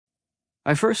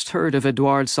I first heard of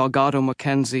Eduard Salgado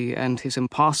Mackenzie and his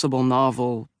impossible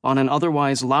novel on an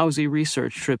otherwise lousy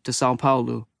research trip to Sao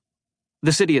Paulo.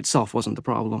 The city itself wasn't the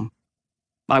problem.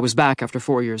 I was back after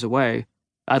 4 years away.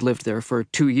 I'd lived there for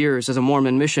 2 years as a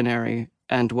Mormon missionary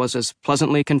and was as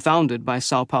pleasantly confounded by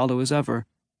Sao Paulo as ever.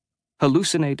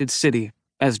 Hallucinated city,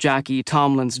 as Jackie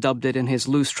Tomlins dubbed it in his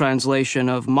loose translation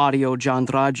of Mario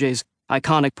Giandrage's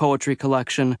iconic poetry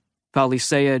collection,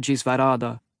 Paliseia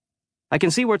Gisvarada. I can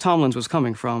see where Tomlins was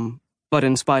coming from, but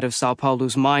in spite of Sao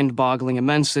Paulo's mind-boggling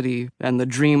immensity and the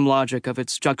dream logic of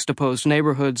its juxtaposed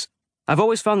neighborhoods, I've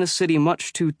always found this city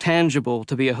much too tangible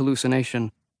to be a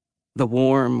hallucination. The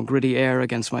warm, gritty air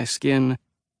against my skin,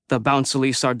 the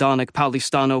bouncily sardonic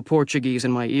Paulistano Portuguese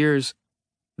in my ears,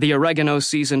 the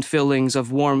oregano-seasoned fillings of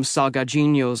warm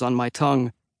salgadinhos on my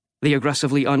tongue, the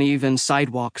aggressively uneven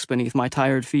sidewalks beneath my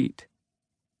tired feet.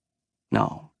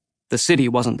 No, the city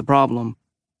wasn't the problem.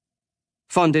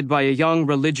 Funded by a young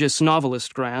religious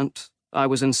novelist grant, I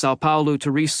was in Sao Paulo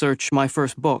to research my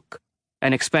first book,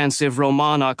 an expansive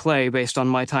roman à clef based on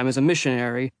my time as a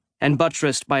missionary and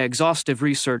buttressed by exhaustive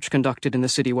research conducted in the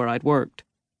city where I'd worked.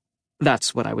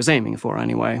 That's what I was aiming for,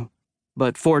 anyway.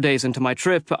 But 4 days into my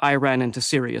trip, I ran into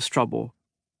serious trouble.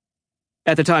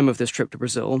 At the time of this trip to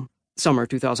Brazil, summer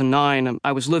 2009,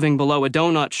 I was living below a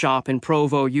donut shop in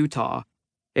Provo, Utah,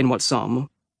 in what some,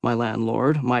 my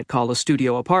landlord, might call a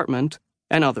studio apartment,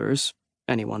 and others,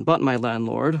 anyone but my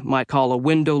landlord, might call a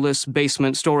windowless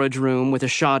basement storage room with a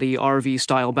shoddy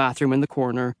RV-style bathroom in the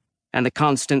corner and the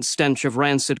constant stench of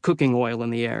rancid cooking oil in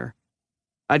the air.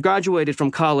 I'd graduated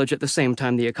from college at the same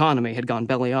time the economy had gone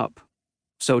belly up,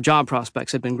 so job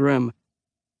prospects had been grim.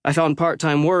 I found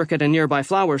part-time work at a nearby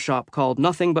flower shop called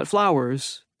Nothing But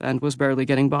Flowers and was barely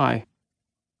getting by.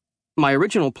 My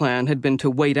original plan had been to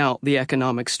wait out the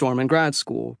economic storm in grad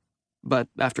school, but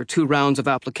after 2 rounds of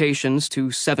applications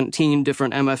to 17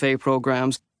 different MFA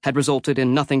programs had resulted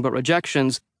in nothing but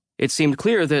rejections, it seemed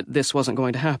clear that this wasn't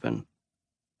going to happen.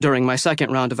 During my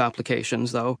second round of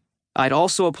applications, though, I'd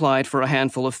also applied for a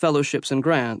handful of fellowships and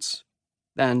grants,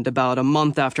 and about a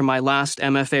month after my last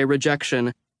MFA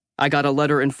rejection, I got a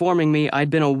letter informing me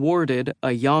I'd been awarded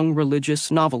a Young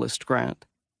Religious Novelist grant.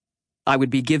 I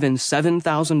would be given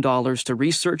 $7,000 to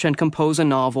research and compose a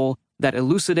novel that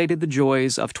elucidated the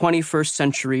joys of 21st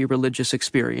century religious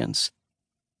experience.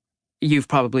 You've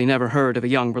probably never heard of a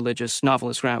Young Religious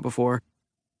Novelist grant before.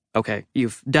 Okay,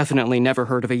 you've definitely never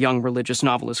heard of a Young Religious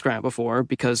Novelist grant before,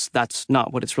 because that's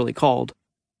not what it's really called.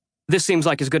 This seems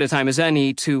like as good a time as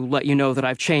any to let you know that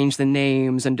I've changed the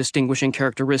names and distinguishing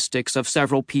characteristics of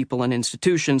several people and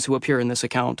institutions who appear in this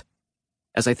account.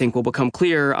 As I think will become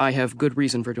clear, I have good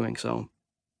reason for doing so.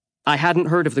 I hadn't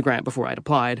heard of the grant before I'd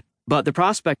applied, but the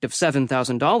prospect of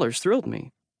 $7,000 thrilled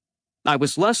me. I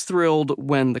was less thrilled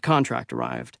when the contract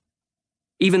arrived.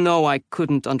 Even though I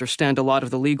couldn't understand a lot of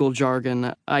the legal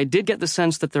jargon, I did get the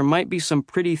sense that there might be some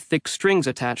pretty thick strings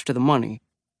attached to the money.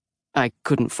 I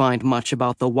couldn't find much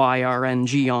about the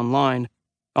YRNG online,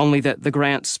 only that the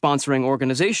grant's sponsoring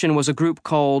organization was a group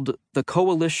called the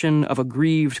Coalition of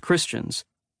Aggrieved Christians,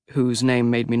 whose name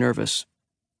made me nervous.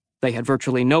 They had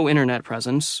virtually no internet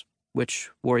presence,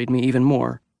 which worried me even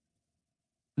more.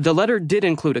 The letter did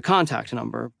include a contact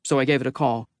number, so I gave it a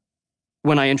call.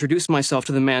 When I introduced myself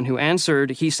to the man who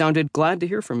answered, he sounded glad to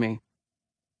hear from me.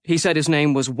 He said his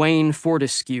name was Wayne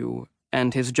Fortescue,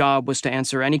 and his job was to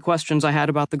answer any questions I had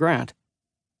about the grant.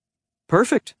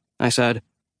 Perfect, I said.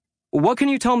 What can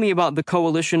you tell me about the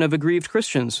Coalition of Aggrieved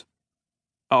Christians?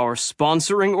 Our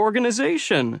sponsoring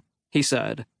organization, he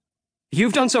said.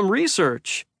 You've done some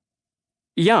research.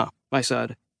 Yeah, I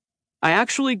said. I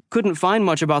actually couldn't find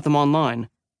much about them online.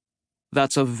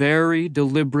 That's a very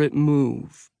deliberate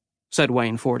move, said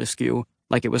Wayne Fortescue,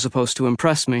 like it was supposed to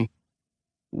impress me.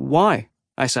 Why?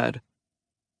 I said.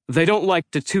 They don't like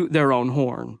to toot their own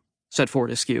horn, said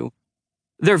Fortescue.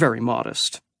 They're very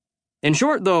modest. In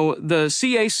short, though, the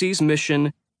CAC's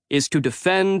mission is to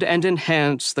defend and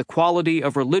enhance the quality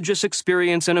of religious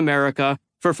experience in America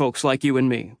for folks like you and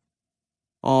me.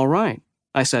 All right,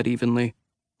 I said evenly,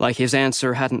 like his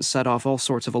answer hadn't set off all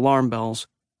sorts of alarm bells.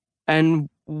 And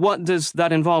what does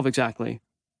that involve exactly?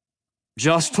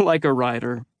 Just like a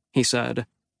writer, he said.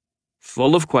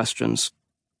 Full of questions.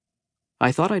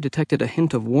 I thought I detected a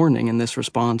hint of warning in this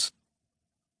response.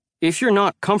 If you're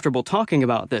not comfortable talking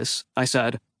about this, I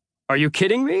said. Are you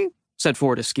kidding me? Said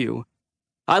Fortescue.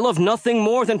 I love nothing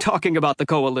more than talking about the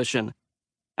coalition.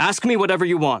 Ask me whatever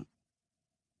you want.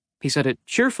 He said it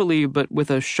cheerfully, but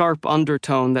with a sharp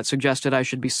undertone that suggested I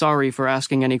should be sorry for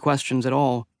asking any questions at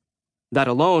all. That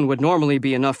alone would normally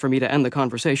be enough for me to end the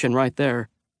conversation right there.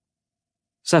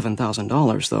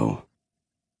 $7,000, though.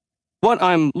 What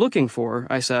I'm looking for,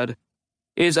 I said,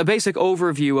 is a basic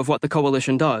overview of what the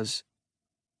Coalition does.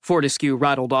 Fortescue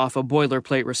rattled off a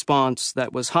boilerplate response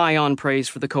that was high on praise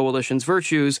for the Coalition's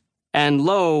virtues and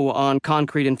low on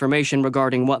concrete information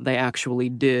regarding what they actually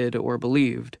did or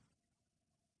believed.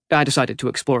 I decided to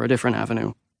explore a different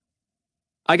avenue.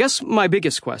 I guess my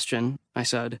biggest question, I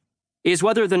said, is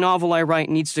whether the novel I write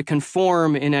needs to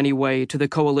conform in any way to the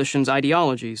Coalition's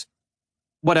ideologies,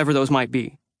 whatever those might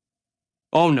be.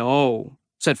 Oh no,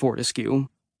 said Fortescue,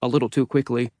 a little too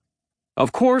quickly.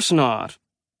 Of course not.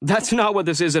 That's not what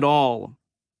this is at all.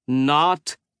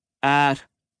 Not at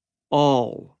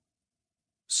all.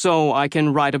 So I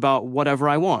can write about whatever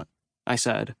I want, I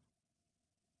said.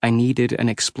 I needed an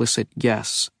explicit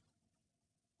yes.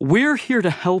 We're here to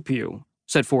help you,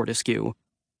 said Fortescue.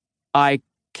 I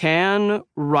can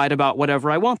write about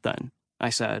whatever I want then, I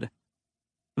said.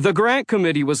 The grant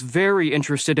committee was very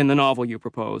interested in the novel you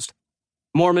proposed.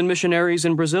 Mormon missionaries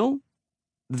in Brazil?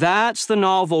 That's the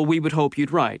novel we would hope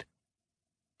you'd write.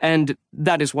 And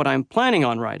that is what I'm planning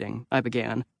on writing, I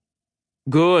began.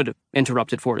 Good,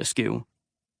 interrupted Fortescue.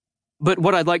 But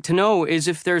what I'd like to know is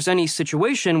if there's any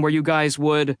situation where you guys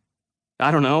would,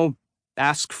 I don't know,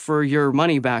 ask for your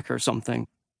money back or something.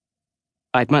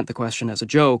 I'd meant the question as a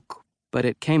joke, but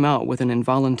it came out with an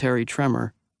involuntary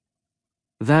tremor.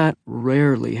 That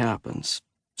rarely happens,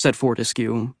 said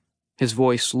Fortescue, his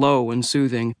voice low and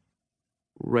soothing.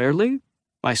 Rarely?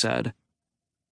 I said.